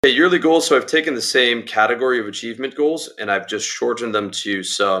Okay, yearly goals. So I've taken the same category of achievement goals and I've just shortened them to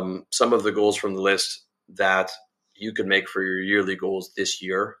some of the goals from the list that you could make for your yearly goals this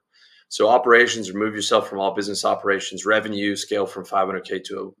year. So operations, remove yourself from all business operations. Revenue, scale from 500K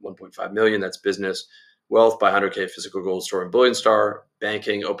to 1.5 million. That's business. Wealth, by 100K, physical gold store and bullion star.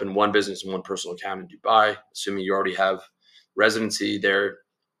 Banking, open one business and one personal account in Dubai, assuming you already have residency there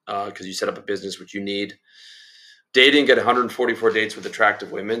because you set up a business, which you need. Dating, get 144 dates with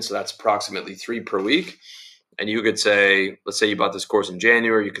attractive women. So that's approximately 3 per week. And you could say, let's say you bought this course in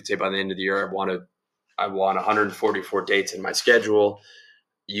January. You could say by the end of the year, I want 144 dates in my schedule.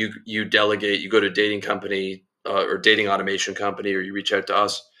 You delegate, you go to a dating company or dating automation company, or you reach out to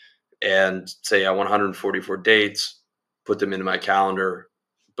us and say, I want 144 dates, put them into my calendar.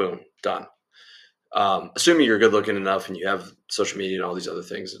 Boom, done. Assuming you're good looking enough and you have social media and all these other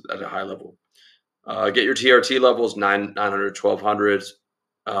things at a high level. Get your TRT levels, 900, 1200.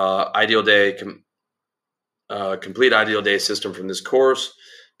 Ideal day, complete ideal day system from this course,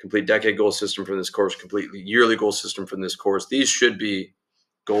 complete decade goal system from this course, complete yearly goal system from this course. These should be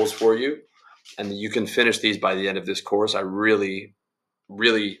goals for you. And you can finish these by the end of this course. I really,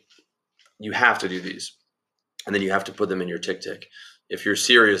 you have to do these. And then you have to put them in your tick. If you're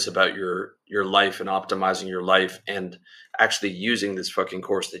serious about your life and optimizing your life and actually using this fucking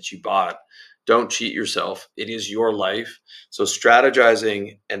course that you bought, don't cheat yourself. It is your life. So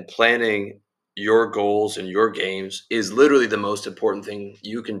strategizing and planning your goals and your games is literally the most important thing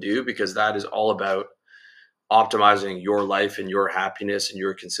you can do, because that is all about optimizing your life and your happiness and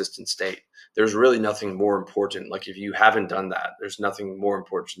your consistent state. There's really nothing more important. Like, if you haven't done that, there's nothing more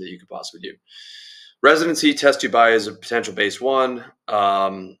important that you could possibly do. Residency, test Dubai as a potential base one.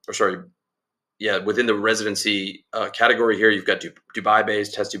 Within the residency category here, you've got Dubai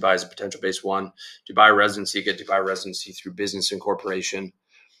base, test Dubai as a potential base one. Dubai residency, get Dubai residency through business incorporation.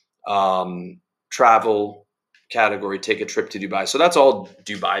 Travel category, take a trip to Dubai. So that's all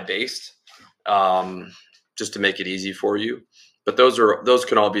Dubai based, just to make it easy for you. But those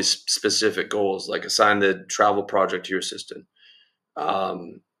can all be specific goals, like assign the travel project to your assistant,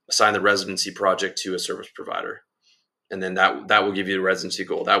 assign the residency project to a service provider, and then that will give you the residency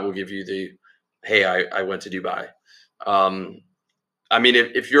goal. That will give you the, hey, I went to Dubai. I mean,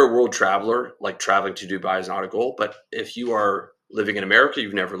 if you're a world traveler, like, traveling to Dubai is not a goal. But if you are living in America,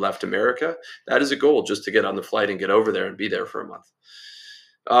 you've never left America, that is a goal, just to get on the flight and get over there and be there for a month.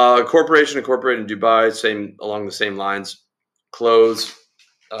 Corporation incorporated in Dubai, along the same lines. Clothes,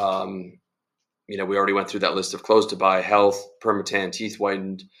 we already went through that list of clothes to buy. Health, permatan, teeth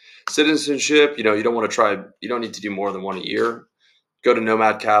whitened. Citizenship, you don't want to try, you don't need to do more than one a year. Go to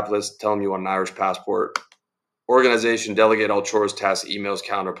Nomad Capitalist, tell them you want an Irish passport. Organization, delegate all chores, tasks, emails,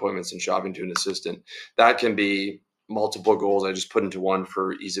 calendar appointments, and shopping to an assistant. That can be multiple goals. I just put into one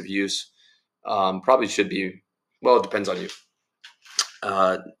for ease of use. Probably should be, well, it depends on you.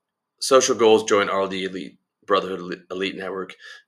 Social goals, join RLD Elite Brotherhood Elite Network.